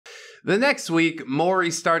The next week, Maury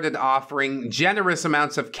started offering generous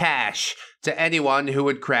amounts of cash to anyone who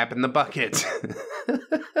would crap in the bucket.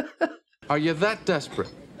 Are you that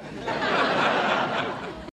desperate?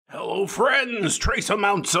 Hello friends, trace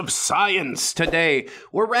amounts of science. Today,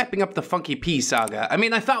 we're wrapping up the Funky P saga. I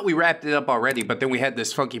mean, I thought we wrapped it up already, but then we had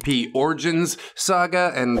this Funky P Origins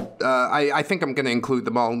saga, and I think I'm gonna include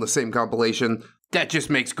them all in the same compilation. That just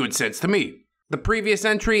makes good sense to me. The previous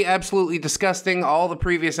entry, absolutely disgusting. All the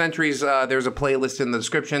previous entries, there's a playlist in the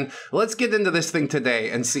description. Let's get into this thing today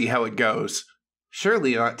and see how it goes.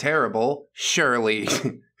 Surely not terrible. Surely.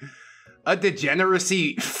 A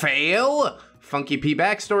degeneracy fail? Funky P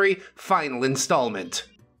backstory, final installment.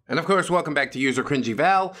 And of course, welcome back to User Cringy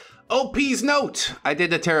Val. OP's note! I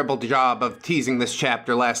did a terrible job of teasing this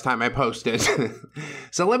chapter last time I posted.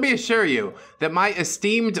 So let me assure you that my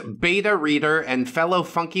esteemed beta reader and fellow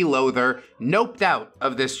funky loather noped out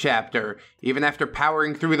of this chapter, even after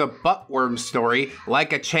powering through the buttworm story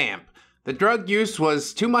like a champ. The drug use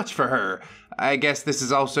was too much for her. I guess this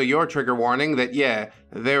is also your trigger warning that, yeah,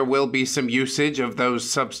 there will be some usage of those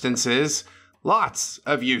substances. Lots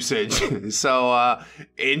of usage. So,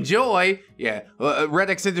 enjoy. Yeah,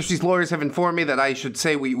 ReddX Industries lawyers have informed me that I should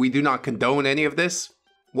say we do not condone any of this.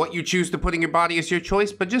 What you choose to put in your body is your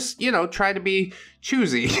choice, but just, you know, try to be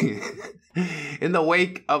choosy. In the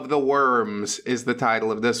Wake of the Worms is the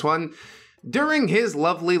title of this one. During his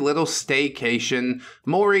lovely little staycation,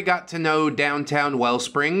 Maury got to know downtown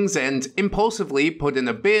Wellsprings and impulsively put in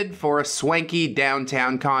a bid for a swanky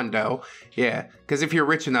downtown condo. Yeah, because if you're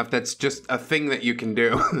rich enough, that's just a thing that you can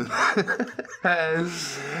do.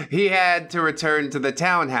 He had to return to the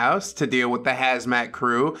townhouse to deal with the hazmat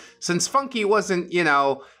crew, since Funky wasn't, you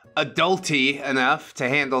know, adulty enough to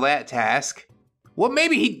handle that task. Well,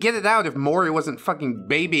 maybe he'd get it out if Maury wasn't fucking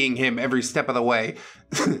babying him every step of the way.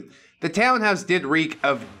 The townhouse did reek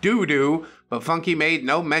of doo-doo, but Funky made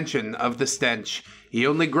no mention of the stench. He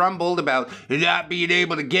only grumbled about not being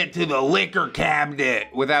able to get to the liquor cabinet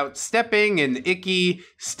without stepping in icky,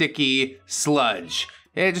 sticky sludge.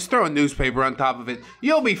 Yeah, just throw a newspaper on top of it.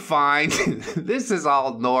 You'll be fine. This is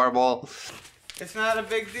all normal. It's not a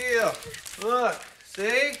big deal. Look,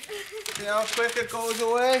 see? See how quick it goes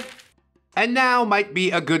away? And now might be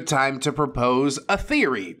a good time to propose a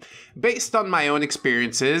theory. Based on my own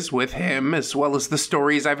experiences with him, as well as the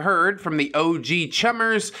stories I've heard from the OG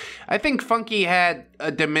chummers, I think Funky had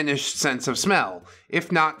a diminished sense of smell, if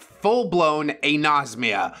not full-blown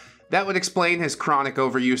anosmia. That would explain his chronic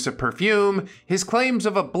overuse of perfume, his claims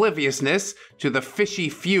of obliviousness to the fishy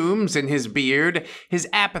fumes in his beard, his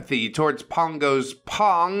apathy towards Pongo's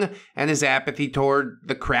pong, and his apathy toward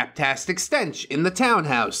the craptastic stench in the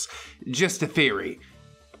townhouse. Just a theory.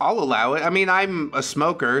 I'll allow it. I mean, I'm a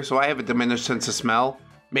smoker, so I have a diminished sense of smell.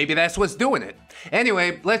 Maybe that's what's doing it.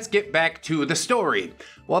 Anyway, let's get back to the story.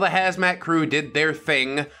 While the hazmat crew did their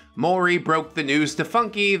thing, Maury broke the news to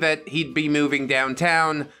Funky that he'd be moving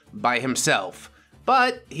downtown by himself.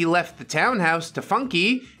 But he left the townhouse to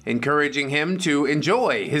Funky, encouraging him to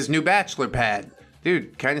enjoy his new bachelor pad.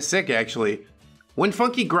 Dude, kinda sick actually. When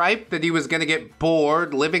Funky griped that he was gonna get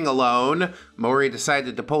bored living alone, Maury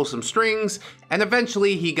decided to pull some strings, and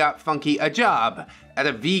eventually he got Funky a job at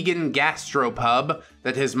a vegan gastropub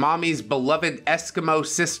that his mommy's beloved Eskimo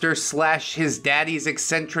sister / his daddy's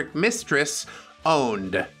eccentric mistress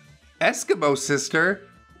owned. Eskimo sister?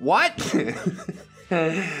 What?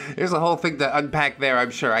 There's a whole thing to unpack there,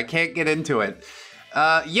 I'm sure. I can't get into it.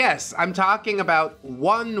 Yes, I'm talking about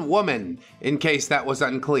one woman, in case that was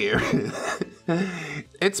unclear.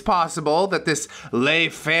 It's possible that this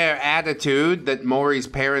laissez-faire attitude that Maury's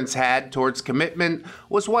parents had towards commitment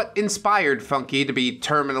was what inspired Funky to be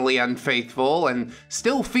terminally unfaithful and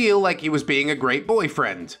still feel like he was being a great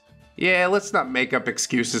boyfriend. Yeah, let's not make up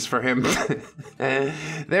excuses for him.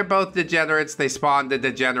 They're both degenerates. They spawned a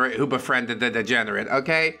degenerate who befriended a degenerate,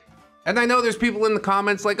 okay? And I know there's people in the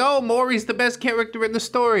comments like, oh, Maury's the best character in the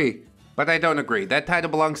story. But I don't agree. That title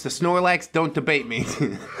belongs to Snorlax. Don't debate me.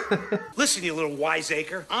 Listen, you little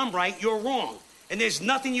wiseacre. I'm right, you're wrong. And there's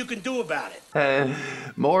nothing you can do about it.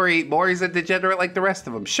 Maury's a degenerate like the rest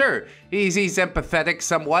of them. Sure, he's empathetic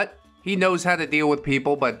somewhat. He knows how to deal with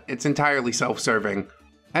people, but it's entirely self-serving.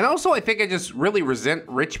 And also, I think I just really resent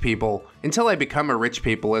rich people until I become a rich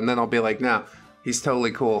people, and then I'll be like, no, he's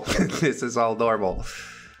totally cool. This is all normal.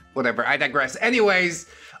 Whatever, I digress. Anyways,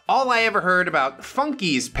 all I ever heard about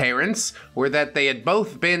Funky's parents were that they had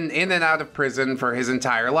both been in and out of prison for his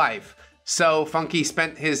entire life. So Funky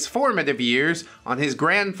spent his formative years on his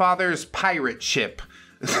grandfather's pirate ship.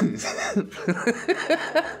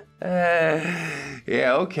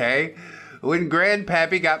 Yeah, okay. When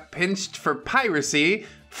Grandpappy got pinched for piracy,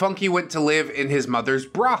 Funky went to live in his mother's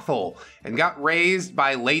brothel and got raised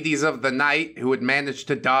by ladies of the night who had managed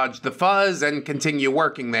to dodge the fuzz and continue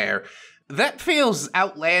working there. That feels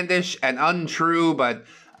outlandish and untrue, but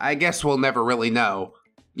I guess we'll never really know.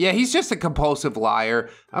 Yeah, he's just a compulsive liar.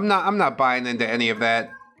 I'm not buying into any of that.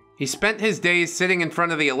 He spent his days sitting in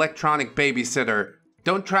front of the electronic babysitter.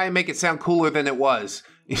 Don't try and make it sound cooler than it was.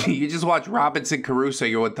 You just watch Robinson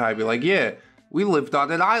Crusoe one time, you're like, yeah, we lived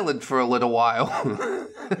on an island for a little while.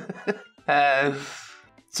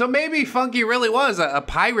 So maybe Funky really was a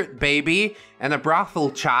pirate baby and a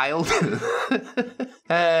brothel child.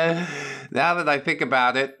 Now that I think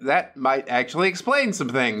about it, that might actually explain some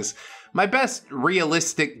things. My best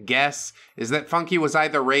realistic guess is that Funky was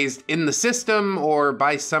either raised in the system or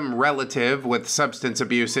by some relative with substance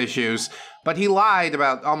abuse issues, but he lied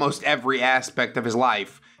about almost every aspect of his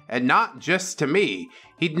life, and not just to me.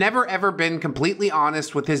 He'd never ever been completely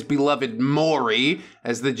honest with his beloved Maury,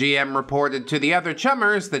 as the GM reported to the other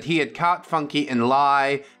chummers that he had caught Funky in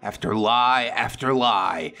lie after lie after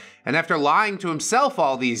lie. And after lying to himself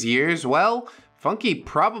all these years, well, Funky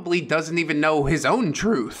probably doesn't even know his own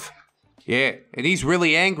truth. Yeah, and he's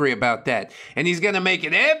really angry about that, and he's gonna make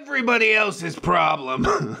it everybody else's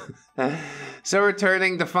problem. So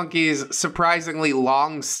returning to Funky's surprisingly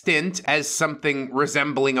long stint as something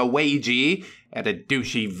resembling a wagey at a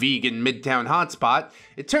douchey vegan midtown hotspot,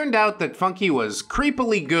 it turned out that Funky was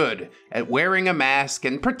creepily good at wearing a mask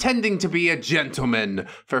and pretending to be a gentleman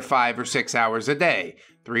for 5 or 6 hours a day,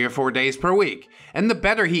 3 or 4 days per week. And the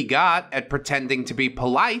better he got at pretending to be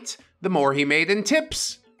polite, the more he made in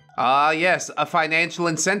tips. Ah, yes, a financial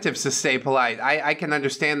incentive to stay polite. I can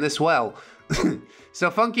understand this well.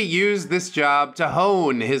 So Funky used this job to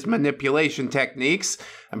hone his manipulation techniques.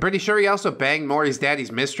 I'm pretty sure he also banged Maury's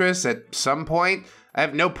daddy's mistress at some point. I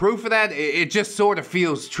have no proof of that. It just sort of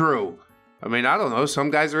feels true. I mean, I don't know. Some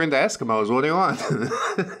guys are into Eskimos. What do you want?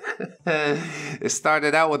 It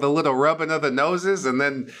started out with a little rubbing of the noses, and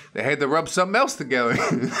then they had to rub something else together.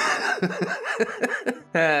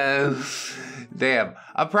 Damn,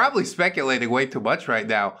 I'm probably speculating way too much right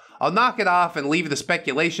now. I'll knock it off and leave the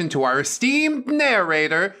speculation to our esteemed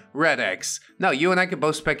narrator, ReddX. No, you and I can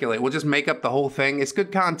both speculate. We'll just make up the whole thing. It's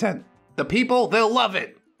good content. The people, they'll love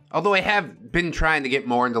it. Although I have been trying to get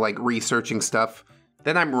more into like researching stuff.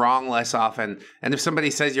 Then I'm wrong less often. And if somebody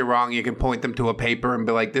says you're wrong, you can point them to a paper and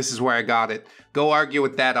be like, this is where I got it. Go argue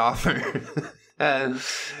with that author.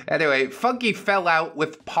 Anyway, Funky fell out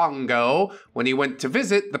with Pongo when he went to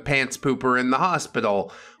visit the pants pooper in the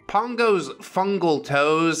hospital. Pongo's fungal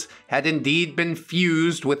toes had indeed been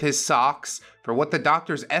fused with his socks for what the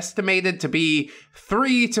doctors estimated to be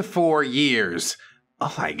 3 to 4 years.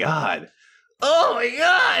 Oh my god. Oh my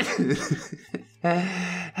god!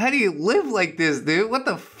 How do you live like this, dude? What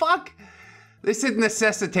the fuck? This had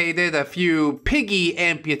necessitated a few piggy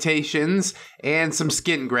amputations and some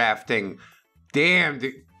skin grafting. Damn,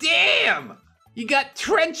 dude. Damn! You got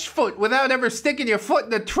trench foot without ever sticking your foot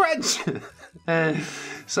in a trench.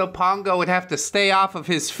 So Pongo would have to stay off of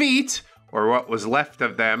his feet, or what was left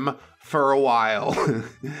of them, for a while.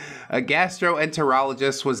 A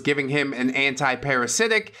gastroenterologist was giving him an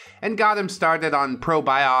anti-parasitic and got him started on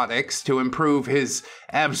probiotics to improve his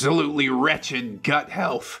absolutely wretched gut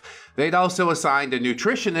health. They'd also assigned a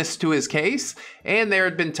nutritionist to his case, and there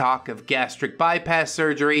had been talk of gastric bypass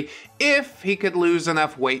surgery if he could lose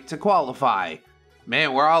enough weight to qualify.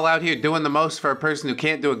 Man, we're all out here doing the most for a person who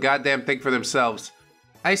can't do a goddamn thing for themselves.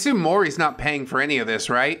 I assume Maury's not paying for any of this,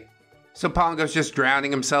 right? So Pongo's just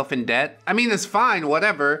drowning himself in debt? I mean, it's fine,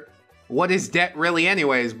 whatever. What is debt really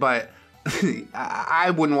anyways, but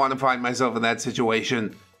I wouldn't want to find myself in that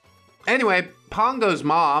situation. Anyway, Pongo's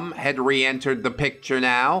mom had re-entered the picture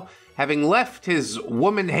now, having left his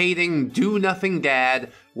woman-hating, do-nothing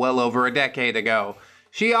dad well over a decade ago.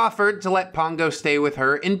 She offered to let Pongo stay with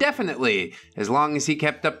her indefinitely, as long as he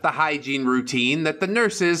kept up the hygiene routine that the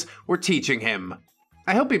nurses were teaching him.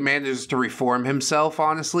 I hope he manages to reform himself,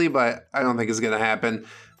 honestly, but I don't think it's gonna happen.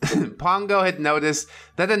 Pongo had noticed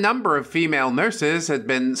that a number of female nurses had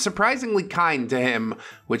been surprisingly kind to him,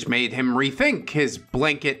 which made him rethink his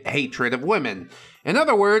blanket hatred of women. In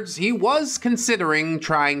other words, he was considering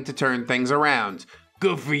trying to turn things around.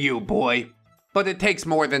 Good for you, boy. But it takes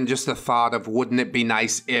more than just a thought of wouldn't it be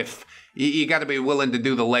nice if. You gotta be willing to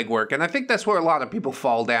do the legwork, and I think that's where a lot of people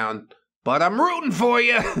fall down. But I'm rooting for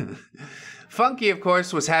you! Funky, of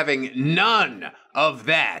course, was having none of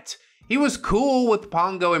that. He was cool with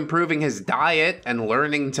Pongo improving his diet and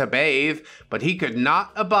learning to bathe, but he could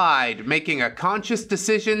not abide making a conscious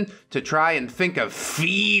decision to try and think of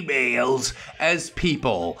females as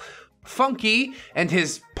people. Funky and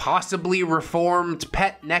his possibly reformed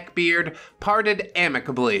pet Neckbeard parted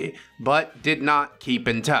amicably, but did not keep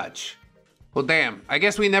in touch. Well, damn, I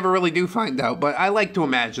guess we never really do find out, but I like to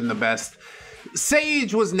imagine the best.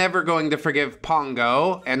 Sage was never going to forgive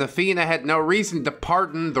Pongo, and Athena had no reason to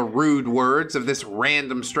pardon the rude words of this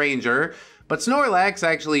random stranger, but Snorlax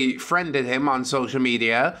actually friended him on social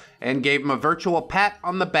media and gave him a virtual pat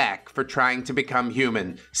on the back for trying to become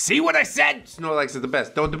human. See what I said? Snorlax is the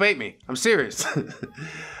best. Don't debate me. I'm serious.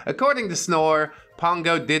 According to Snore,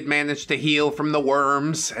 Pongo did manage to heal from the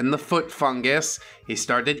worms and the foot fungus. He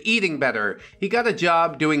started eating better. He got a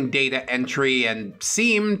job doing data entry and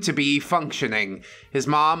seemed to be functioning. His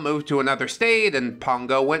mom moved to another state and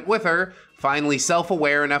Pongo went with her, finally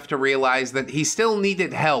self-aware enough to realize that he still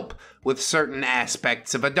needed help with certain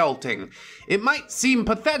aspects of adulting. It might seem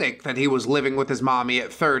pathetic that he was living with his mommy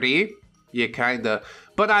at 30. Yeah, kinda.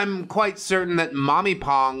 But I'm quite certain that Mommy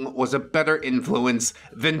Pong was a better influence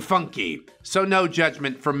than Funky. So no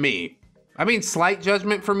judgment from me. I mean, slight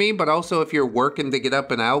judgment from me, but also if you're working to get up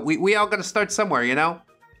and out, we all gotta start somewhere, you know?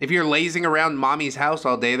 If you're lazing around Mommy's house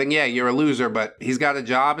all day, then yeah, you're a loser, but he's got a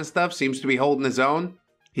job and stuff, seems to be holding his own.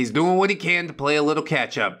 He's doing what he can to play a little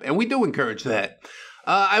catch up, and we do encourage that.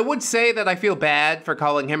 I would say that I feel bad for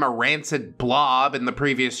calling him a rancid blob in the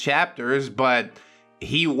previous chapters, but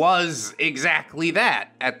he was exactly that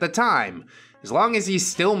at the time. As long as he's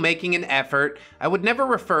still making an effort, I would never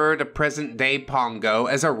refer to present-day Pongo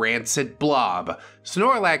as a rancid blob.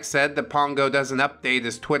 Snorlax said that Pongo doesn't update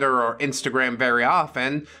his Twitter or Instagram very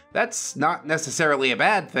often. That's not necessarily a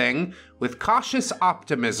bad thing. With cautious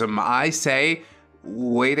optimism, I say,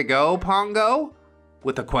 way to go, Pongo?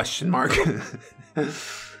 With a question mark.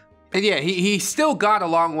 And yeah, he still got a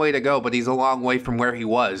long way to go, but he's a long way from where he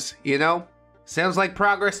was, you know? Sounds like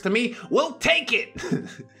progress to me. We'll take it!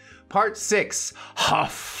 Part 6,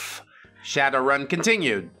 Huff. Shadowrun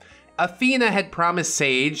continued. Athena had promised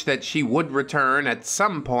Sage that she would return at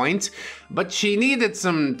some point, but she needed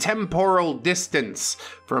some temporal distance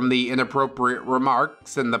from the inappropriate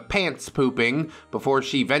remarks and the pants pooping before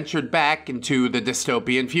she ventured back into the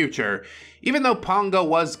dystopian future. Even though Pongo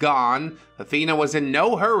was gone, Athena was in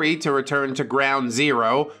no hurry to return to ground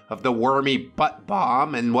zero of the wormy butt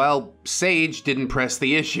bomb, and well, Sage didn't press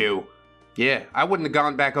the issue. Yeah, I wouldn't have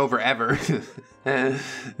gone back over ever.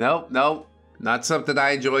 Nope, not something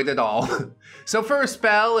I enjoyed at all. So for a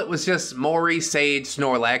spell, it was just Mori, Sage,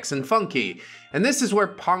 Snorlax, and Funky. And this is where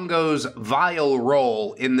Pongo's vile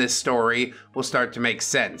role in this story will start to make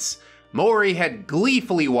sense. Mori had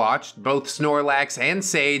gleefully watched both Snorlax and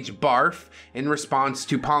Sage barf in response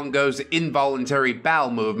to Pongo's involuntary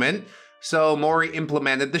bowel movement, so Mori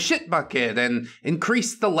implemented the shit bucket and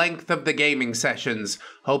increased the length of the gaming sessions,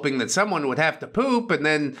 hoping that someone would have to poop and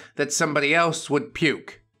then that somebody else would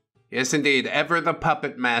puke. Yes, indeed, ever the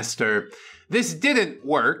puppet master. This didn't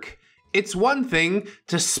work. It's one thing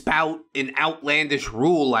to spout an outlandish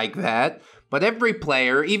rule like that, but every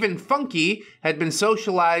player, even Funky, had been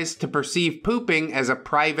socialized to perceive pooping as a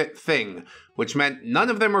private thing, which meant none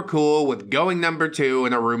of them were cool with going number 2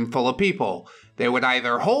 in a room full of people. They would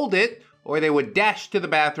either hold it, or they would dash to the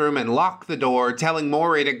bathroom and lock the door, telling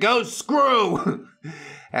Mori to go screw!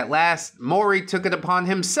 At last, Mori took it upon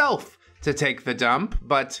himself to take the dump,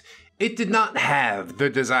 but it did not have the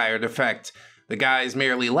desired effect. The guys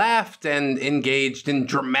merely laughed and engaged in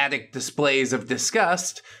dramatic displays of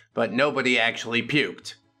disgust, but nobody actually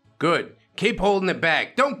puked. Good. Keep holding it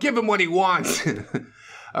back. Don't give him what he wants.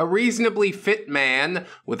 A reasonably fit man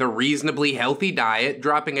with a reasonably healthy diet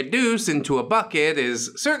dropping a deuce into a bucket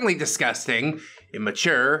is certainly disgusting,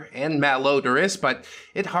 immature, and malodorous, but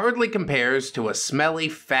it hardly compares to a smelly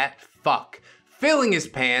fat fuck filling his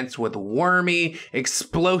pants with wormy,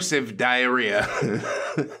 explosive diarrhea.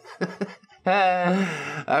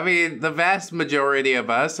 I mean, the vast majority of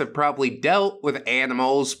us have probably dealt with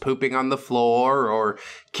animals pooping on the floor, or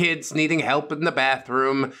kids needing help in the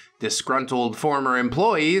bathroom, disgruntled former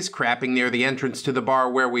employees crapping near the entrance to the bar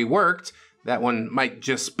where we worked. That one might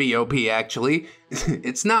just be OP, actually.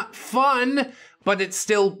 It's not fun, but it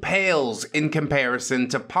still pales in comparison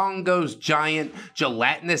to Pongo's giant,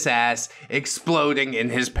 gelatinous ass exploding in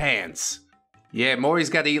his pants. Yeah, Maury's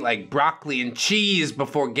got to eat like broccoli and cheese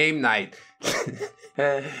before game night.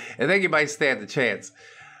 I think he might stand a chance.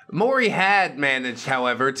 Maury had managed,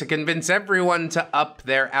 however, to convince everyone to up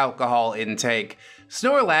their alcohol intake.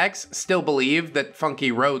 Snorlax still believed that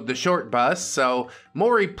Funky rode the short bus, so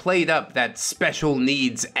Maury played up that special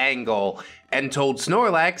needs angle and told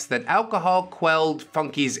Snorlax that alcohol quelled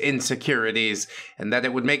Funky's insecurities and that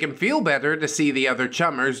it would make him feel better to see the other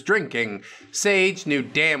chummers drinking. Sage knew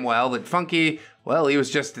damn well that Funky Well, he was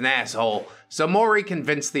just an asshole. So Maury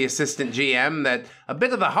convinced the assistant GM that a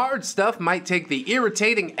bit of the hard stuff might take the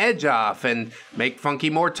irritating edge off and make Funky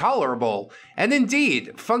more tolerable. And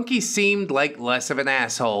indeed, Funky seemed like less of an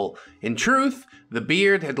asshole. In truth, the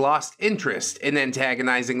Beard had lost interest in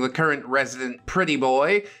antagonizing the current resident pretty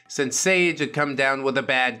boy, since Sage had come down with a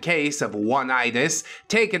bad case of one-itis,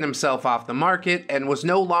 taken himself off the market, and was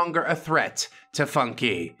no longer a threat to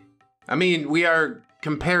Funky. I mean, we are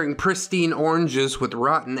comparing pristine oranges with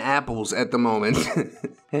rotten apples at the moment.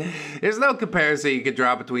 There's no comparison you could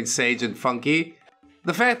draw between Sage and Funky.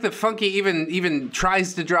 The fact that Funky even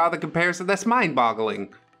tries to draw the comparison, that's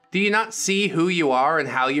mind-boggling. Do you not see who you are and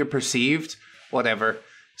how you're perceived? Whatever.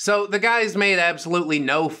 So the guys made absolutely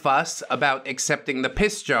no fuss about accepting the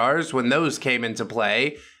piss jars when those came into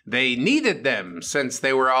play. They needed them since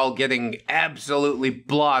they were all getting absolutely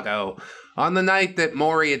blotto. On the night that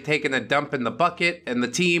Maury had taken a dump in the bucket and the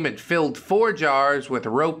team had filled 4 jars with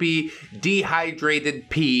ropey, dehydrated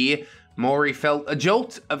pee, Maury felt a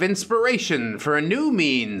jolt of inspiration for a new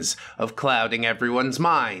means of clouding everyone's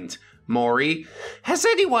mind. Maury, has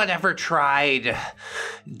anyone ever tried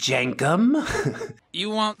Jankum? You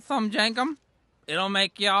want some Jankum? It'll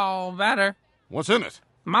make y'all better. What's in it?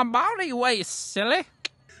 My body weighs, silly.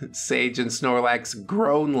 Sage and Snorlax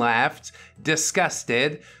groan laughed,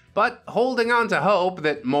 disgusted, but holding on to hope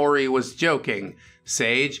that Maury was joking.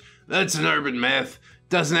 Sage, that's an urban myth.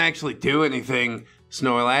 Doesn't actually do anything.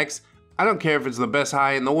 Snorlax, I don't care if it's the best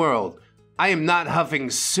high in the world. I am not huffing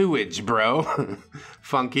sewage, bro.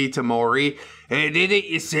 Funky to Maury, didn't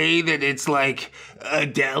you say that it's like a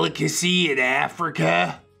delicacy in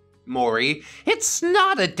Africa? Maury, it's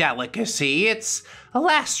not a delicacy, it's a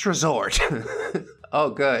last resort. Oh,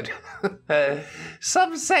 good.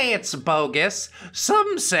 Some say it's bogus,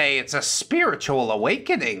 some say it's a spiritual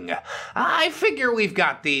awakening. I figure we've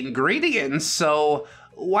got the ingredients, so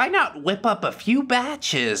why not whip up a few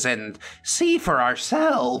batches and see for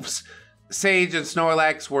ourselves? Sage and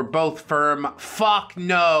Snorlax were both firm fuck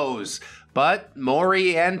no's, but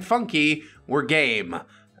Maury and Funky were game.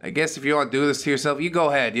 I guess if you want to do this to yourself, you go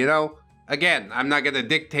ahead, you know? Again, I'm not going to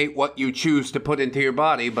dictate what you choose to put into your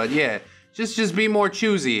body, but yeah, just be more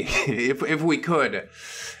choosy, if we could.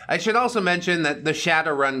 I should also mention that the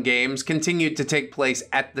Shadowrun games continued to take place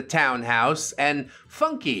at the townhouse, and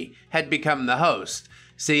Funky had become the host.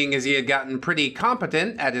 Seeing as he had gotten pretty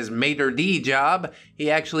competent at his maitre d' job,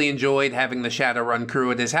 he actually enjoyed having the Shadowrun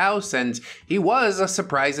crew at his house, and he was a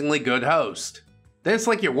surprisingly good host. Then it's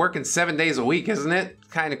like you're working 7 days a week, isn't it?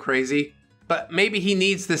 Kind of crazy. But maybe he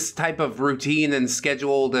needs this type of routine and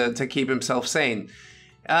schedule to keep himself sane.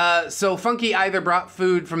 So Funky either brought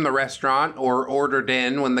food from the restaurant or ordered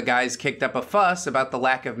in when the guys kicked up a fuss about the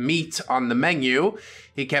lack of meat on the menu.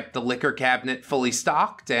 He kept the liquor cabinet fully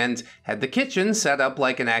stocked and had the kitchen set up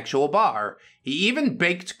like an actual bar. He even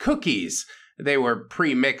baked cookies. They were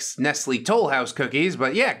pre-mixed Nestle Toll House cookies,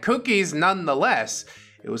 but yeah, cookies nonetheless.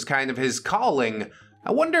 It was kind of his calling.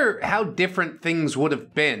 I wonder how different things would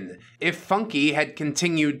have been if Funky had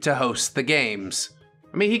continued to host the games.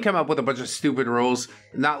 I mean, he come up with a bunch of stupid rules,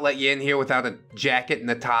 not let you in here without a jacket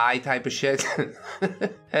and a tie type of shit.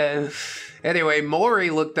 Anyway, Maury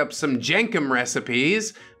looked up some Jankum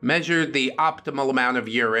recipes, measured the optimal amount of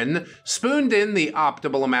urine, spooned in the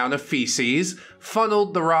optimal amount of feces,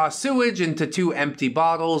 funneled the raw sewage into 2 empty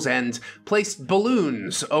bottles, and placed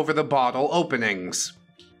balloons over the bottle openings.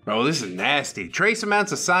 Bro, this is nasty. Trace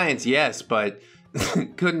amounts of science, yes, but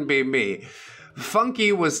couldn't be me.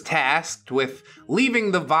 Funky was tasked with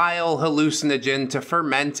leaving the vile hallucinogen to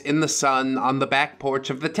ferment in the sun on the back porch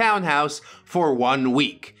of the townhouse for 1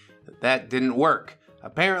 week. That didn't work.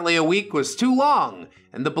 Apparently a week was too long,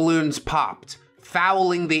 and the balloons popped,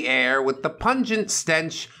 fouling the air with the pungent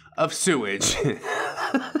stench of sewage.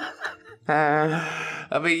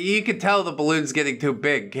 I mean, you can tell the balloon's getting too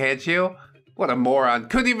big, can't you? What a moron.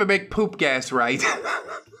 Couldn't even make poop gas right.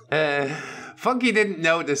 Funky didn't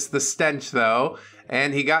notice the stench, though,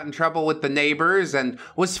 and he got in trouble with the neighbors and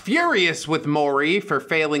was furious with Maury for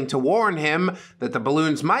failing to warn him that the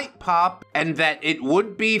balloons might pop and that it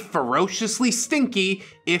would be ferociously stinky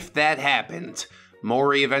if that happened.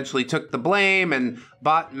 Maury eventually took the blame and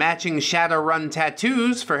bought matching Shadowrun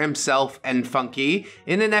tattoos for himself and Funky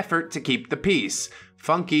in an effort to keep the peace.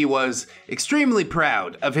 Funky was extremely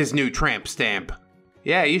proud of his new tramp stamp.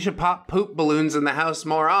 Yeah, you should pop poop balloons in the house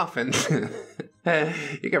more often.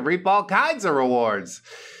 You can reap all kinds of rewards.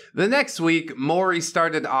 The next week, Maury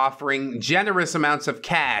started offering generous amounts of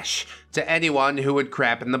cash to anyone who would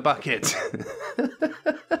crap in the bucket.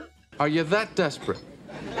 Are you that desperate?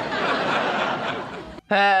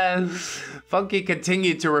 Funky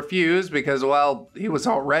continued to refuse because, well, he was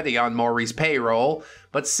already on Maury's payroll,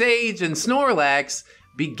 but Sage and Snorlax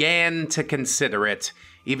began to consider it.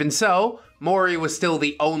 Even so, Maury was still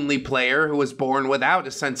the only player who was born without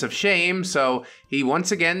a sense of shame, so he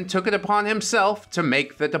once again took it upon himself to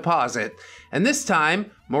make the deposit. And this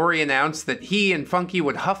time, Maury announced that he and Funky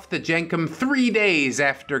would huff the Jenkem 3 days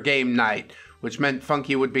after game night, which meant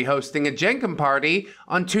Funky would be hosting a Jenkem party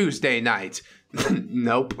on Tuesday night.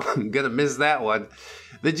 Nope, I'm gonna miss that one.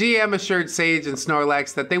 The GM assured Sage and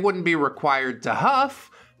Snorlax that they wouldn't be required to huff,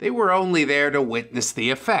 they were only there to witness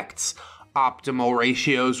the effects. Optimal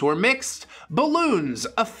ratios were mixed, balloons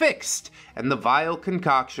affixed, and the vile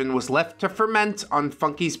concoction was left to ferment on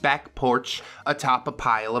Funky's back porch atop a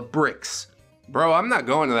pile of bricks. Bro, I'm not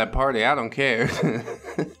going to that party, I don't care.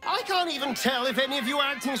 I can't even tell if any of you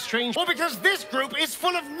are acting strange or because this group is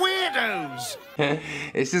full of weirdos.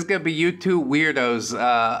 It's just gonna be you two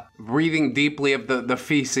weirdos breathing deeply of the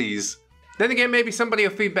feces. Then again, maybe somebody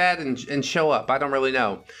will feel bad and show up. I don't really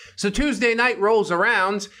know. So Tuesday night rolls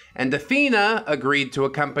around, and Athena agreed to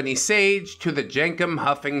accompany Sage to the Jenkem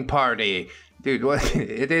huffing party. Dude, what?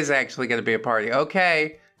 It is actually going to be a party.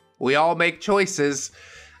 Okay, we all make choices.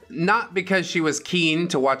 Not because she was keen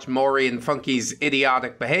to watch Maury and Funky's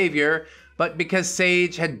idiotic behavior, but because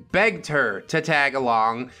Sage had begged her to tag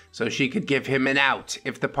along so she could give him an out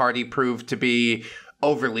if the party proved to be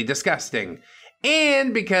overly disgusting.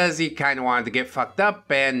 And because he kind of wanted to get fucked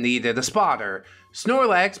up and needed a spotter.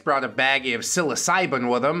 Snorlax brought a baggie of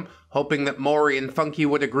psilocybin with him, hoping that Maury and Funky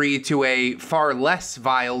would agree to a far less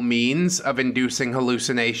vile means of inducing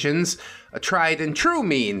hallucinations, a tried and true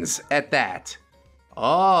means at that.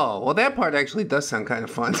 Oh, well that part actually does sound kind of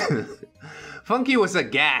fun. Funky was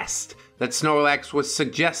aghast that Snorlax was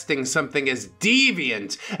suggesting something as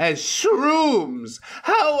deviant as shrooms.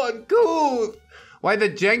 How uncouth! Why the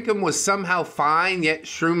Jenkem was somehow fine, yet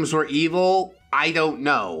shrooms were evil, I don't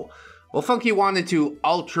know. Well, Funky wanted to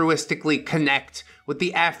altruistically connect with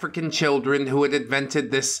the African children who had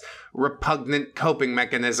invented this repugnant coping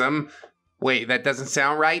mechanism. Wait, that doesn't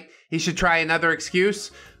sound right? He should try another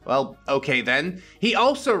excuse? Well, okay then. He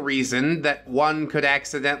also reasoned that one could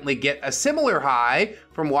accidentally get a similar high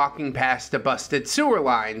from walking past a busted sewer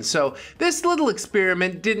line, so this little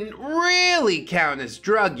experiment didn't really count as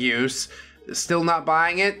drug use. Still not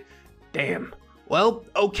buying it? Damn. Well,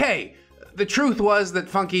 okay. The truth was that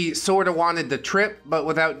Funky sorta wanted to trip, but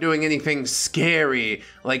without doing anything scary,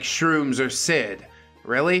 like shrooms or Sid.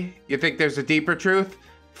 Really? You think there's a deeper truth?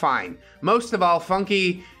 Fine. Most of all,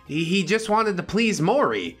 Funky, he just wanted to please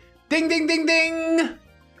Maury. Ding, ding, ding, ding!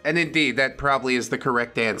 And indeed, that probably is the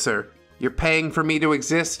correct answer. You're paying for me to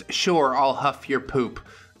exist? Sure, I'll huff your poop.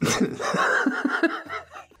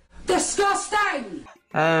 Disgusting!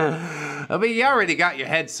 I mean, you already got your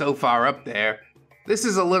head so far up there. This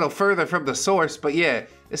is a little further from the source, but yeah,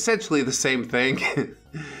 essentially the same thing.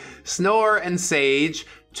 Snore and Sage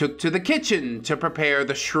took to the kitchen to prepare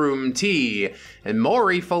the shroom tea, and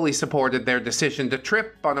Maury fully supported their decision to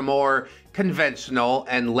trip on a more conventional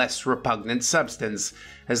and less repugnant substance.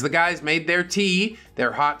 As the guys made their tea,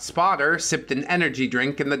 their hot spotter sipped an energy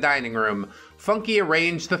drink in the dining room. Funky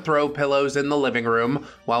arranged the throw pillows in the living room,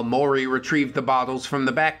 while Maury retrieved the bottles from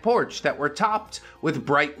the back porch that were topped with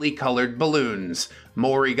brightly colored balloons.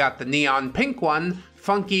 Maury got the neon pink one,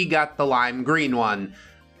 Funky got the lime green one.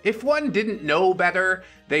 If one didn't know better,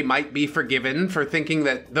 they might be forgiven for thinking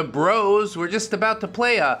that the bros were just about to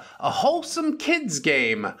play a wholesome kids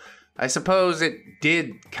game. I suppose it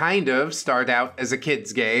did kind of start out as a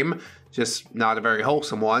kids game, just not a very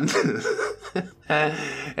wholesome one.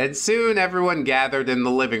 And soon everyone gathered in the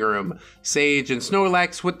living room. Sage and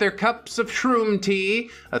Snorlax with their cups of shroom tea,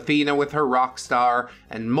 Athena with her rock star,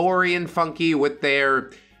 and Maury and Funky with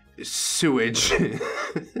their sewage.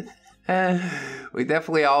 We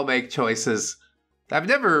definitely all make choices. I've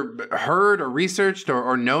never heard or researched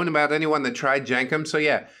or known about anyone that tried Jenkem, so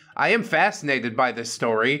yeah, I am fascinated by this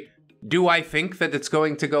story. Do I think that it's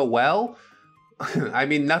going to go well? I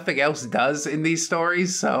mean, nothing else does in these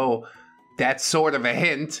stories, so that's sort of a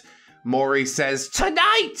hint. Maury says,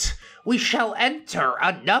 "Tonight we shall enter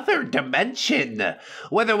another dimension.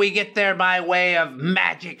 Whether we get there by way of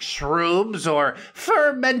magic shrooms or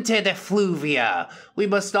fermented effluvia, we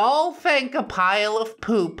must all thank a pile of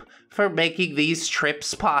poop for making these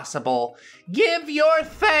trips possible. Give your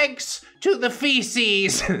thanks to the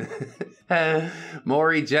feces."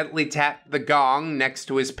 Maury gently tapped the gong next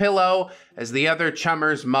to his pillow as the other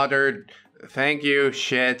chummers muttered, "Thank you,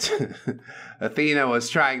 shit." Athena was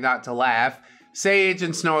trying not to laugh. Sage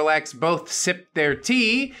and Snorlax both sipped their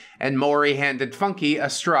tea, and Maury handed Funky a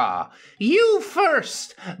straw. "You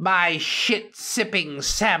first, my shit-sipping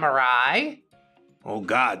samurai." Oh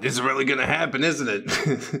god, this is really gonna happen, isn't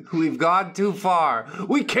it? We've gone too far.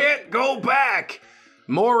 We can't go back!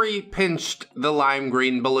 Maury pinched the lime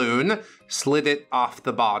green balloon, slid it off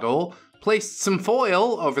the bottle, placed some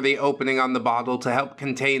foil over the opening on the bottle to help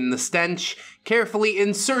contain the stench, carefully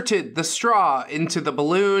inserted the straw into the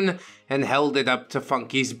balloon, and held it up to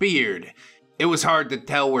Funky's beard. It was hard to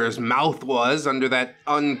tell where his mouth was under that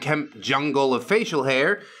unkempt jungle of facial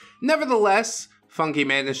hair. Nevertheless, Funky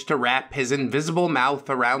managed to wrap his invisible mouth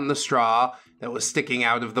around the straw that was sticking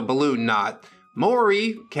out of the balloon knot.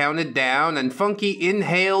 Maury counted down, and Funky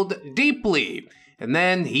inhaled deeply. And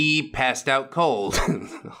then he passed out cold.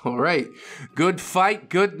 All right. Good fight,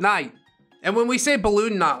 good night. And when we say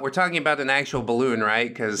balloon knot, we're talking about an actual balloon, right?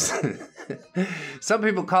 Because some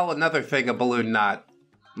people call another thing a balloon knot.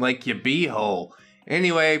 Like your beehole.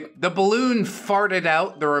 Anyway, the balloon farted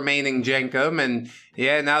out the remaining jenkum, and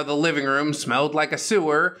yeah, now the living room smelled like a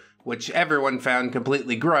sewer, which everyone found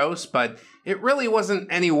completely gross, but it really wasn't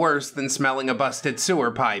any worse than smelling a busted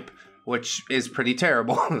sewer pipe, which is pretty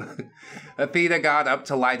terrible. Athena got up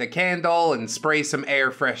to light a candle and spray some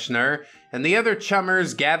air freshener, and the other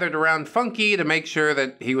chummers gathered around Funky to make sure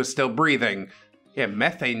that he was still breathing. Yeah,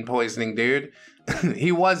 methane poisoning, dude.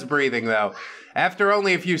 He was breathing, though. After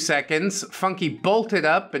only a few seconds, Funky bolted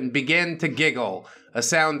up and began to giggle, a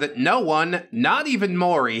sound that no one, not even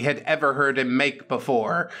Maury, had ever heard him make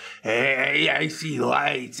before. "Hey, I see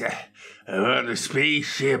lights. I'm on a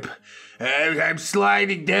spaceship. I'm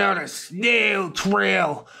sliding down a snail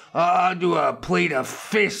trail onto a plate of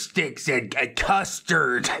fish sticks and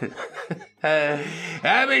custard.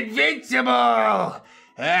 I'm invincible.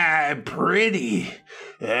 I'm pretty.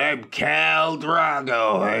 I'm Khal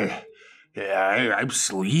Drogo. I'm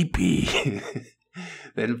sleepy."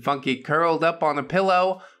 Then Funky curled up on a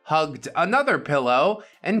pillow, hugged another pillow,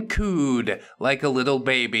 and cooed like a little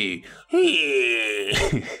baby.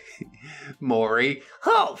 Maury,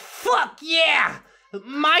 "Oh, fuck yeah!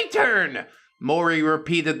 My turn!" Maury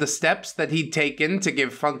repeated the steps that he'd taken to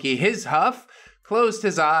give Funky his huff, closed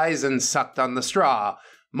his eyes, and sucked on the straw.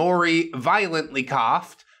 Maury violently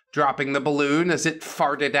coughed, dropping the balloon as it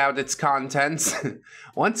farted out its contents,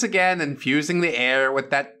 once again infusing the air with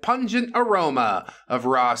that pungent aroma of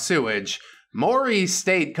raw sewage. Maury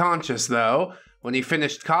stayed conscious, though. When he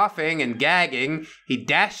finished coughing and gagging, he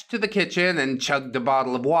dashed to the kitchen and chugged a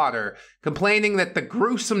bottle of water, complaining that the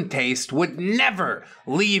gruesome taste would never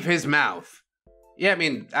leave his mouth. Yeah, I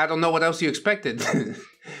mean, I don't know what else you expected.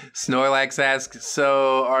 Snorlax asked,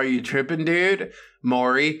 "So, are you tripping, dude?"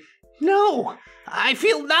 Maury, "No, I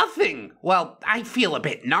feel nothing. Well, I feel a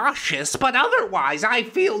bit nauseous, but otherwise I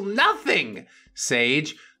feel nothing."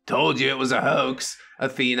 Sage, "Told you it was a hoax."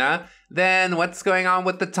 Athena, "Then what's going on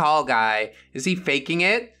with the tall guy? Is he faking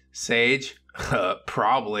it?" Sage,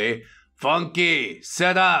 "Probably." "Funky,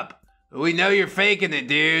 set up. We know you're faking it,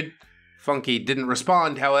 dude." Funky didn't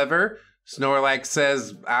respond, however. Snorlax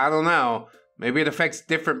says, "I don't know. Maybe it affects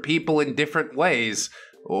different people in different ways.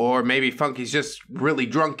 Or maybe Funky's just really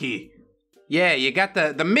drunky." "Yeah, you got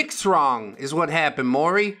the mix wrong, is what happened,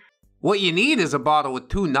 Maury. What you need is a bottle with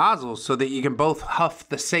 2 nozzles so that you can both huff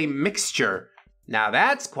the same mixture. Now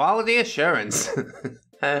that's quality assurance."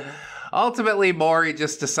 Ultimately, Maury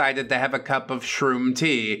just decided to have a cup of shroom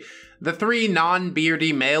tea. The 3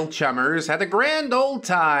 non-beardy male chummers had a grand old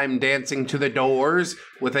time dancing to the Doors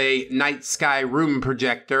with a night sky room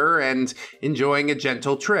projector and enjoying a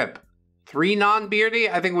gentle trip. 3 non-beardy?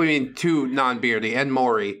 I think we mean 2 non-beardy and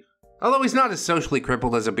Maury. Although he's not as socially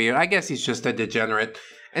crippled as a beard, I guess he's just a degenerate.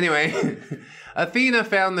 Anyway, Athena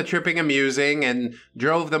found the tripping amusing and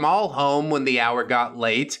drove them all home when the hour got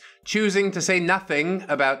late, choosing to say nothing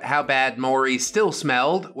about how bad Maury still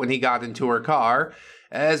smelled when he got into her car.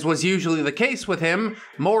 As was usually the case with him,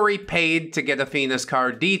 Maury paid to get Athena's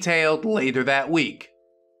car detailed later that week.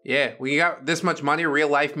 Yeah, when you got this much money, real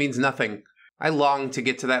life means nothing. I long to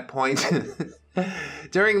get to that point.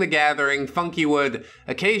 During the gathering, Funky would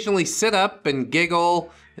occasionally sit up and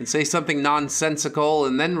giggle and say something nonsensical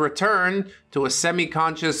and then return to a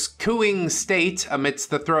semi-conscious cooing state amidst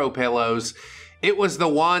the throw pillows. It was the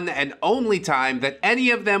one and only time that any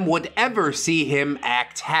of them would ever see him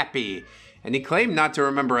act happy, and he claimed not to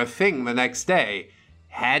remember a thing the next day.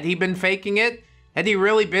 Had he been faking it? Had he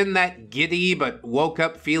really been that giddy but woke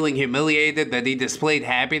up feeling humiliated that he displayed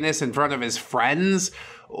happiness in front of his friends?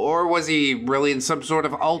 Or was he really in some sort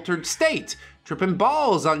of altered state, tripping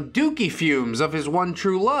balls on dookie fumes of his one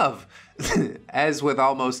true love? As with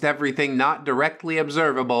almost everything not directly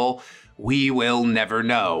observable, We will never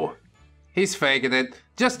know. He's faking it.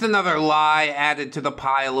 Just another lie added to the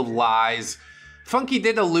pile of lies. Funky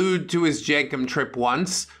did allude to his Jankum trip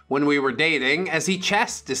once when we were dating, as he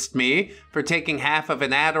chastised me for taking half of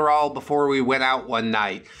an Adderall before we went out one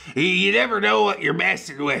night. You never know what you're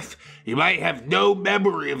messing with. You might have no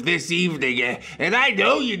memory of this evening, and I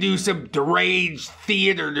know you do some deranged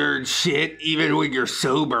theater nerd shit even when you're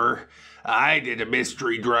sober. I did a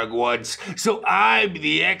mystery drug once, so I'm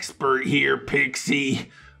the expert here,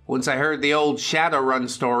 Pixie. Once I heard the old Shadowrun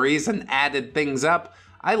stories and added things up,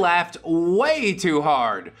 I laughed way too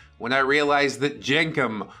hard when I realized that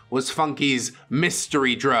Jankum was Funky's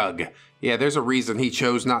mystery drug. Yeah, there's a reason he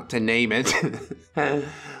chose not to name it.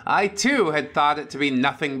 I too had thought it to be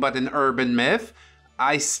nothing but an urban myth.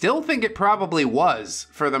 I still think it probably was,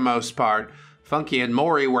 for the most part. Funky and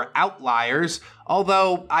Maury were outliers,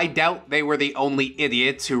 although I doubt they were the only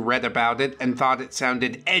idiots who read about it and thought it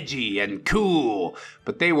sounded edgy and cool.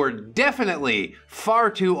 But they were definitely far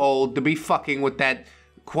too old to be fucking with that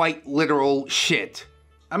quite literal shit.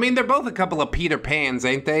 I mean, they're both a couple of Peter Pans,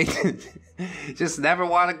 ain't they? Just never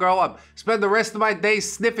want to grow up. Spend the rest of my days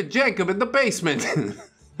sniffing Jankum in the basement.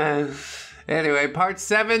 Anyway, part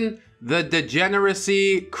 7, the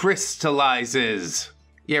degeneracy crystallizes.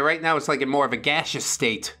 Yeah, right now it's like in more of a gaseous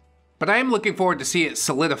state. But I am looking forward to see it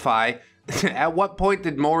solidify. At what point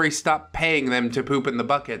did Maury stop paying them to poop in the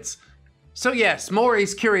buckets? So yes,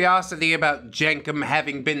 Maury's curiosity about Jankum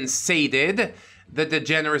having been sated. The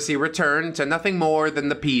degeneracy returned to nothing more than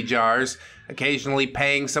the pee jars, occasionally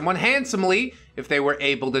paying someone handsomely if they were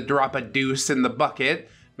able to drop a deuce in the bucket,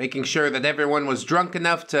 making sure that everyone was drunk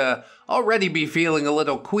enough to already be feeling a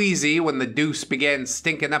little queasy when the deuce began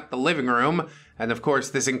stinking up the living room, and of course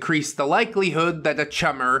this increased the likelihood that a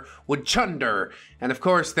chummer would chunder, and of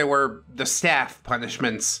course there were the staff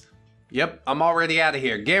punishments. Yep, I'm already out of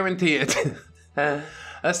here, guarantee it.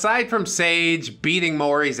 Aside from Sage beating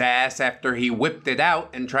Maury's ass after he whipped it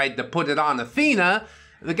out and tried to put it on Athena,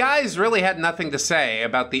 the guys really had nothing to say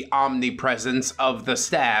about the omnipresence of the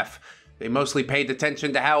staff. They mostly paid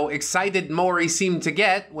attention to how excited Maury seemed to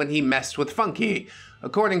get when he messed with Funky.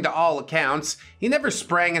 According to all accounts, he never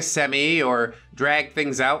sprang a semi or dragged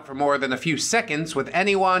things out for more than a few seconds with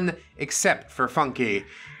anyone except for Funky.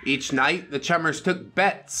 Each night, the chummers took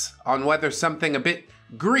bets on whether something a bit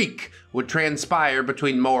Greek would transpire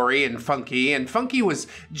between Maury and Funky was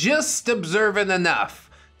just observant enough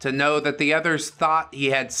to know that the others thought he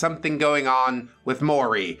had something going on with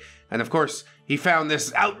Maury. And of course, he found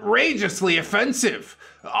this outrageously offensive.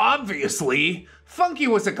 Obviously, Funky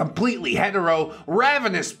was a completely hetero,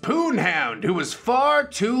 ravenous poonhound who was far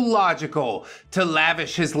too logical to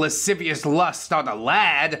lavish his lascivious lust on a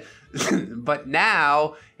lad, but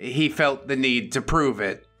now he felt the need to prove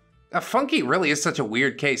it. Funky really is such a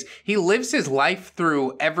weird case. He lives his life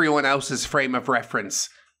through everyone else's frame of reference.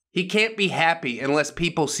 He can't be happy unless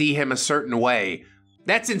people see him a certain way.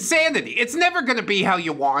 That's insanity. It's never gonna be how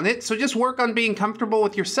you want it, so just work on being comfortable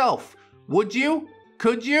with yourself. Would you?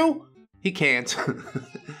 Could you? He can't.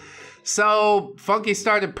 So, Funky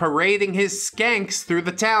started parading his skanks through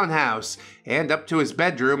the townhouse and up to his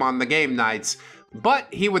bedroom on the game nights.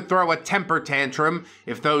 But he would throw a temper tantrum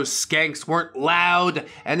if those skanks weren't loud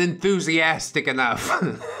and enthusiastic enough.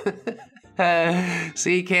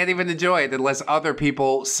 See, he can't even enjoy it unless other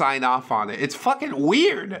people sign off on it. It's fucking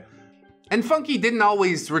weird. And Funky didn't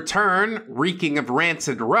always return reeking of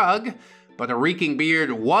rancid rug, but a reeking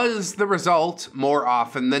beard was the result more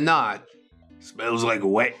often than not. Smells like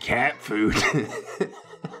wet cat food.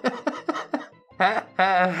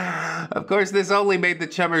 Of course, this only made the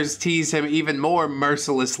chummers tease him even more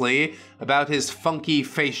mercilessly about his funky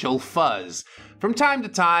facial fuzz. From time to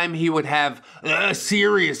time, he would have a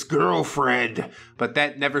serious girlfriend, but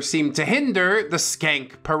that never seemed to hinder the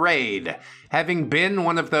skank parade. Having been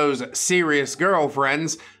one of those serious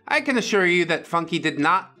girlfriends, I can assure you that Funky did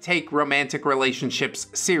not take romantic relationships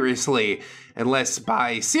seriously. Unless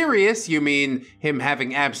by serious, you mean him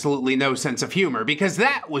having absolutely no sense of humor, because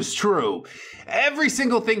that was true. Every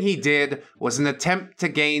single thing he did was an attempt to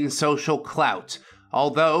gain social clout,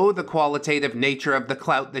 although the qualitative nature of the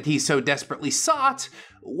clout that he so desperately sought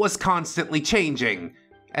was constantly changing.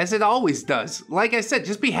 As it always does. Like I said,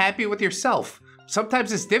 just be happy with yourself.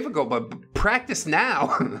 Sometimes it's difficult, but practice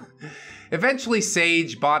now. Eventually,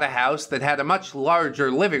 Sage bought a house that had a much larger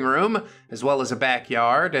living room, as well as a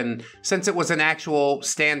backyard, and since it was an actual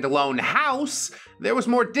standalone house, there was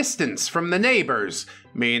more distance from the neighbors,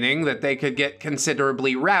 meaning that they could get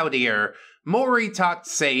considerably rowdier. Maury talked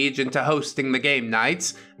Sage into hosting the game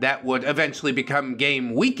nights that would eventually become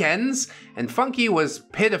game weekends, and Funky was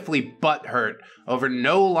pitifully butthurt over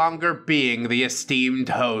no longer being the esteemed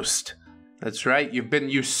host. That's right, you've been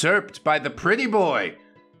usurped by the pretty boy.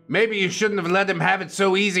 Maybe you shouldn't have let him have it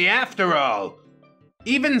so easy after all.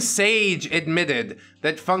 Even Sage admitted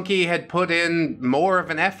that Funky had put in more of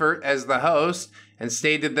an effort as the host and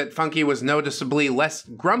stated that Funky was noticeably less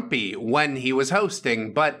grumpy when he was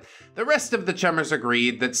hosting, but the rest of the chummers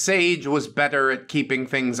agreed that Sage was better at keeping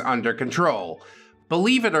things under control.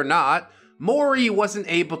 Believe it or not, Maury wasn't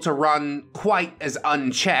able to run quite as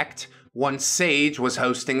unchecked once Sage was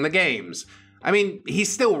hosting the games. I mean, he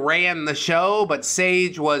still ran the show, but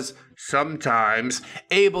Sage was sometimes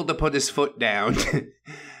able to put his foot down.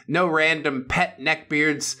 No random pet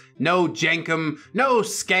neckbeards, no jankum, no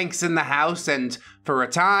skanks in the house, and for a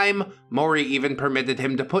time, Maury even permitted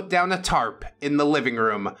him to put down a tarp in the living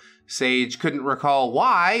room. Sage couldn't recall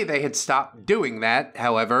why they had stopped doing that,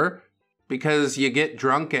 however, because you get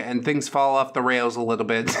drunk and things fall off the rails a little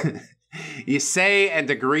bit. You say and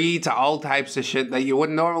agree to all types of shit that you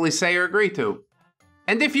wouldn't normally say or agree to.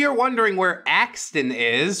 And if you're wondering where Axton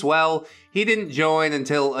is, well, he didn't join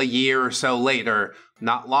until a year or so later,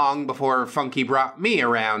 not long before Funky brought me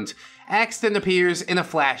around. Axton appears in a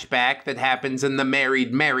flashback that happens in the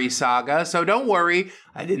Married Mary saga, so don't worry,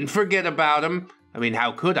 I didn't forget about him. I mean,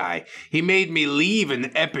 how could I? He made me leave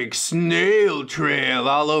an epic snail trail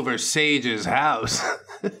all over Sage's house.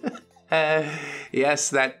 Yes,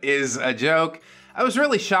 that is a joke. I was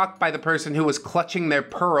really shocked by the person who was clutching their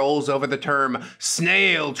pearls over the term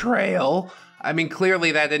snail trail. I mean,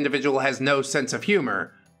 clearly that individual has no sense of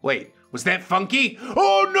humor. Wait, was that Funky?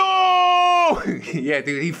 Oh no! Yeah,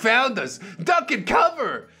 dude, he found us. Duck and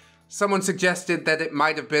cover! Someone suggested that it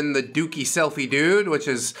might have been the Dookie Selfie Dude, which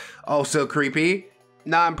is also creepy.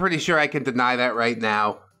 Nah, I'm pretty sure I can deny that right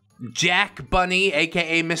now. Jack Bunny,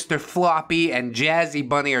 aka Mr. Floppy, and Jazzy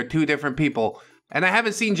Bunny are two different people. And I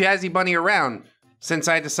haven't seen Jazzy Bunny around since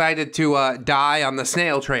I decided to die on the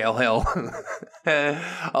snail trail hill.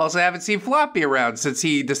 Also haven't seen Floppy around since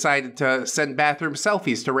he decided to send bathroom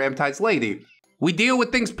selfies to Ramtide's lady. We deal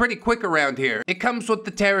with things pretty quick around here. It comes with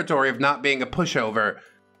the territory of not being a pushover.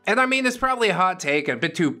 And I mean, it's probably a hot take, a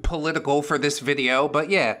bit too political for this video,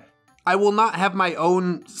 but yeah. I will not have my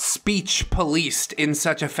own speech policed in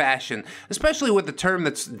such a fashion, especially with a term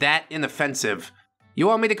that's that inoffensive. You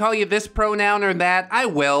want me to call you this pronoun or that? I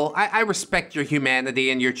will. I respect your humanity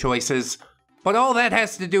and your choices. But all that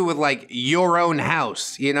has to do with, like, your own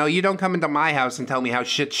house. You know, you don't come into my house and tell me how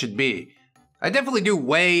shit should be. I definitely do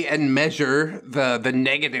weigh and measure the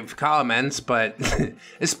negative comments, but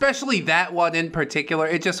especially that one in particular,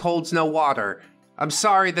 it just holds no water. I'm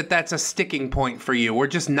sorry that that's a sticking point for you. We're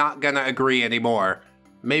just not gonna agree anymore.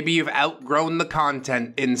 Maybe you've outgrown the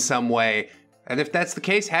content in some way. And if that's the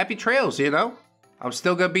case, happy trails, you know? I'm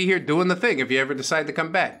still gonna be here doing the thing if you ever decide to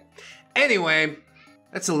come back. Anyway,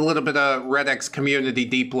 that's a little bit of ReddX community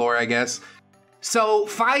deep lore, I guess. So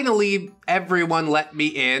finally, everyone let me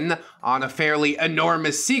in on a fairly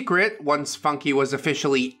enormous secret once Funky was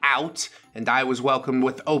officially out and I was welcomed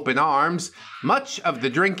with open arms. Much of the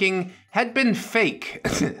drinking had been fake.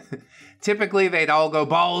 Typically, they'd all go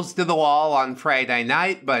balls to the wall on Friday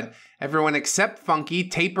night, but everyone except Funky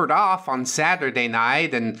tapered off on Saturday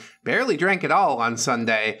night and barely drank at all on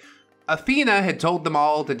Sunday. Athena had told them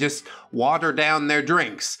all to just water down their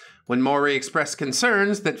drinks. When Maury expressed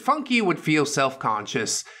concerns that Funky would feel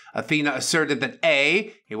self-conscious, Athena asserted that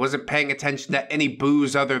A, he wasn't paying attention to any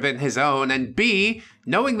booze other than his own, and B,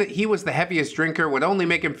 knowing that he was the heaviest drinker would only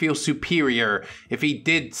make him feel superior if he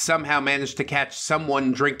did somehow manage to catch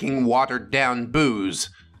someone drinking watered-down booze.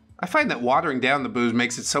 I find that watering down the booze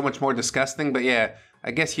makes it so much more disgusting, but yeah,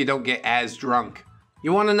 I guess you don't get as drunk.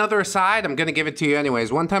 You want another aside? I'm gonna give it to you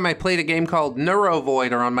anyways. One time I played a game called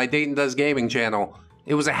Neurovoider on my Dayton Does Gaming channel.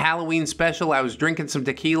 It was a Halloween special. I was drinking some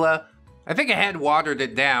tequila. I think I had watered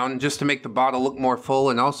it down just to make the bottle look more full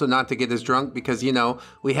and also not to get as drunk because, you know,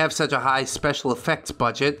 we have such a high special effects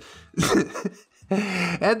budget.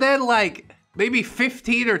 And then, like, maybe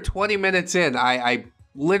 15 or 20 minutes in, I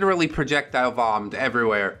literally projectile vomited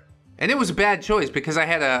everywhere. And it was a bad choice because I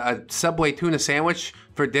had a Subway tuna sandwich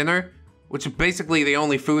for dinner, which is basically the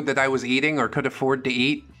only food that I was eating or could afford to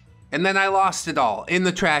eat. And then I lost it all in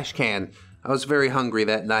the trash can. I was very hungry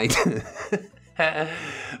that night.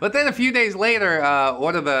 But then a few days later,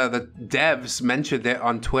 one of the devs mentioned it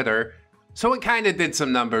on Twitter. So it kind of did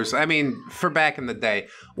some numbers. I mean, for back in the day.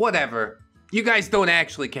 Whatever. You guys don't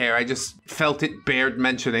actually care. I just felt it bared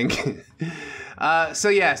mentioning. So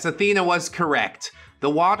yes, Athena was correct. the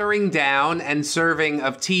watering down and serving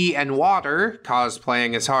of tea and water,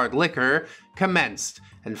 cosplaying as hard liquor, commenced,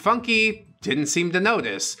 and Funky didn't seem to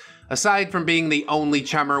notice. Aside from being the only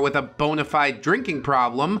chummer with a bona fide drinking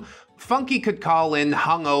problem, Funky could call in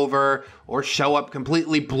hungover or show up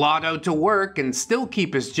completely blotto to work and still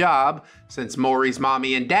keep his job, since Maury's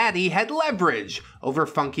mommy and daddy had leverage over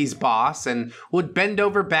Funky's boss and would bend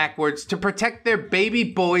over backwards to protect their baby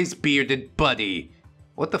boy's bearded buddy.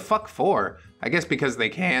 What the fuck for? I guess because they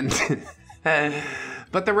can.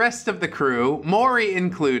 But the rest of the crew, Maury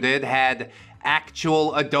included, had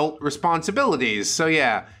actual adult responsibilities, so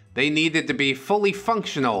yeah, they needed to be fully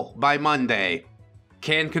functional by Monday.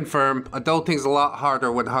 Can confirm, adulting's a lot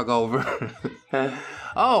harder when hungover.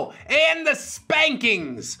 Oh, and the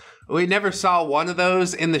spankings! We never saw one of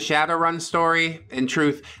those in the Shadowrun story. In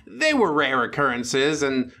truth, they were rare occurrences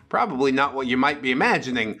and probably not what you might be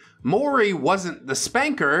imagining. Maury wasn't the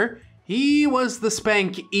spanker, he was the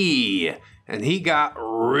spankee, and he got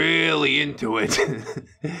really into it.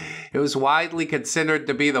 It was widely considered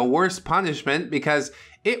to be the worst punishment because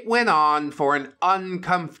it went on for an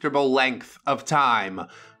uncomfortable length of time.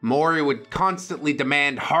 Maury would constantly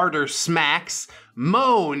demand harder smacks,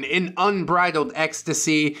 moan in unbridled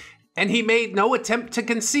ecstasy, and he made no attempt to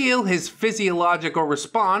conceal his physiological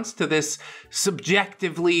response to this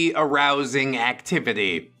subjectively arousing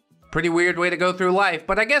activity. Pretty weird way to go through life,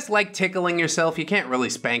 but I guess like tickling yourself, you can't really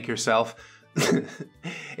spank yourself.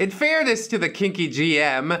 In fairness to the kinky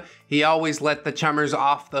GM, he always let the chummers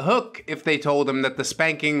off the hook if they told him that the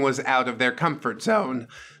spanking was out of their comfort zone.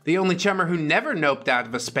 The only chummer who never noped out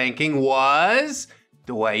of a spanking was...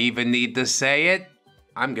 do I even need to say it?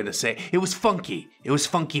 I'm gonna say it was Funky. It was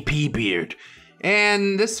Funky P Beard.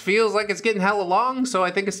 And this feels like it's getting hella long, so I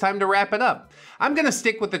think it's time to wrap it up. I'm gonna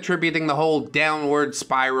stick with attributing the whole downward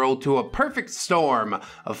spiral to a perfect storm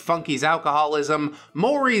of Funky's alcoholism,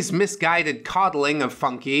 Maury's misguided coddling of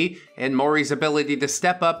Funky, and Maury's ability to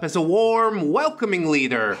step up as a warm, welcoming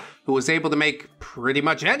leader who was able to make pretty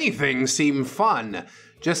much anything seem fun.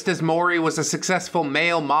 Just as Maury was a successful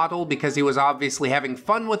male model because he was obviously having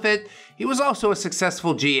fun with it, he was also a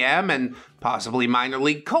successful GM and possibly minor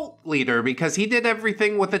league cult leader because he did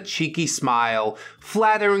everything with a cheeky smile,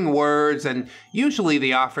 flattering words, and usually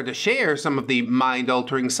the offer to share some of the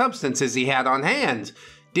mind-altering substances he had on hand.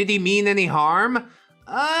 Did he mean any harm?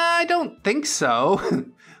 I don't think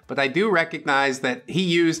so. But I do recognize that he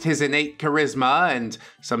used his innate charisma and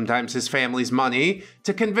sometimes his family's money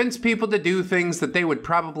to convince people to do things that they would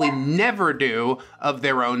probably never do of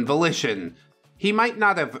their own volition. He might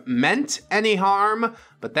not have meant any harm,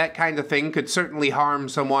 but that kind of thing could certainly harm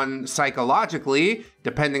someone psychologically,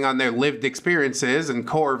 depending on their lived experiences and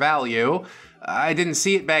core value. I didn't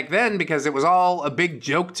see it back then because it was all a big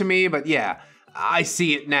joke to me, but yeah, I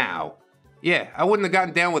see it now. Yeah, I wouldn't have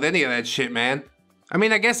gotten down with any of that shit, man. I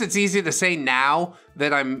mean, I guess it's easy to say now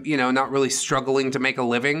that I'm, not really struggling to make a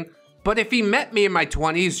living. But if he met me in my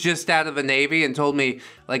 20s just out of the Navy and told me,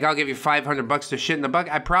 like, I'll give you $500 to shit in the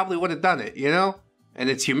bucket, I probably would have done it, And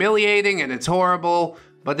it's humiliating and it's horrible,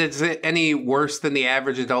 but is it any worse than the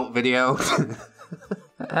average adult video?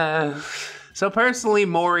 So personally,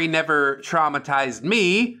 Maury never traumatized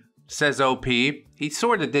me, says OP. He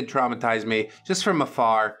sort of did traumatize me, just from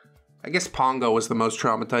afar. I guess Pongo was the most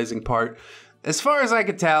traumatizing part. As far as I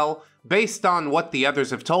could tell, based on what the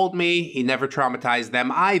others have told me, he never traumatized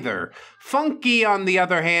them either. Funky, on the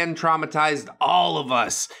other hand, traumatized all of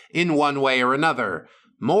us in one way or another.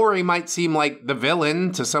 Maury might seem like the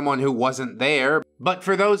villain to someone who wasn't there, but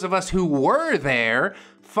for those of us who were there,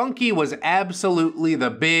 Funky was absolutely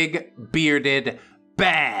the big, bearded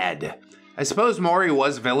bad. I suppose Maury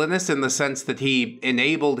was villainous in the sense that he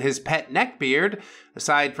enabled his pet Neckbeard.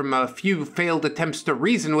 Aside from a few failed attempts to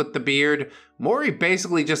reason with the beard, Maury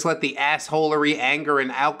basically just let the assholery, anger,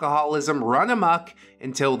 and alcoholism run amok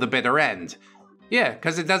until the bitter end. Yeah,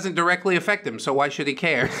 because it doesn't directly affect him, so why should he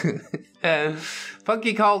care?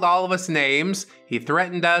 Funky called all of us names, he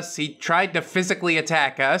threatened us, he tried to physically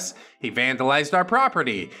attack us, he vandalized our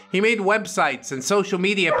property, he made websites and social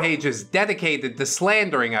media pages dedicated to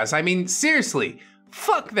slandering us. I mean, seriously,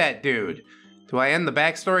 fuck that dude. Do I end the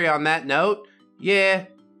backstory on that note? Yeah,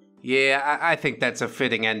 I think that's a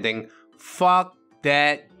fitting ending. Fuck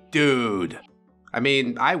that dude. I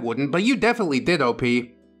mean, I wouldn't, but you definitely did, OP.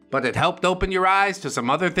 But it helped open your eyes to some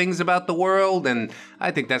other things about the world, and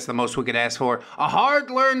I think that's the most we could ask for. A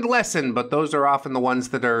hard-learned lesson, but those are often the ones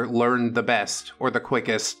that are learned the best, or the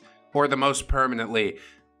quickest, or the most permanently.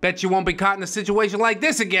 Bet you won't be caught in a situation like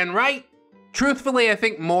this again, right? Truthfully, I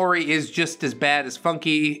think Maury is just as bad as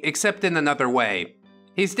Funky, except in another way.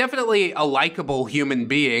 He's definitely a likable human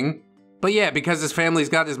being. But yeah, because his family's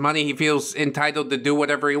got his money, he feels entitled to do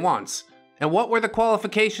whatever he wants. And what were the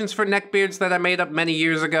qualifications for neckbeards that I made up many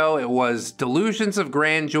years ago? It was delusions of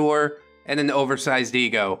grandeur and an oversized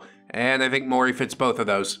ego. And I think Maury fits both of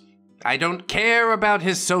those. I don't care about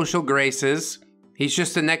his social graces. He's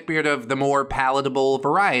just a neckbeard of the more palatable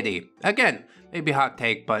variety. Again, maybe hot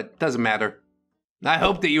take, but doesn't matter. I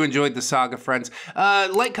hope that you enjoyed the saga, friends.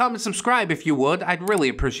 Like, comment, subscribe if you would. I'd really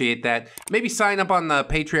appreciate that. Maybe sign up on the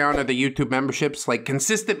Patreon or the YouTube memberships, like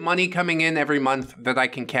consistent money coming in every month that I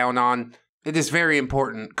can count on. It is very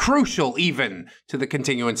important, crucial even, to the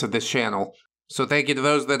continuance of this channel. So thank you to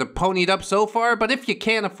those that have ponied up so far, but if you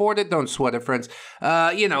can't afford it, don't sweat it, friends.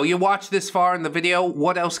 You know, you watched this far in the video,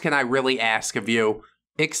 what else can I really ask of you?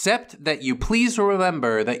 Except that you please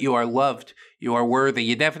remember that you are loved, you are worthy,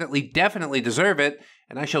 you definitely deserve it,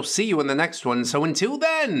 and I shall see you in the next one. So until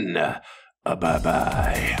then,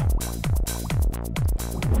 bye-bye.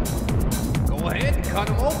 Go ahead and cut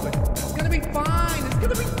them open. It's gonna be fine.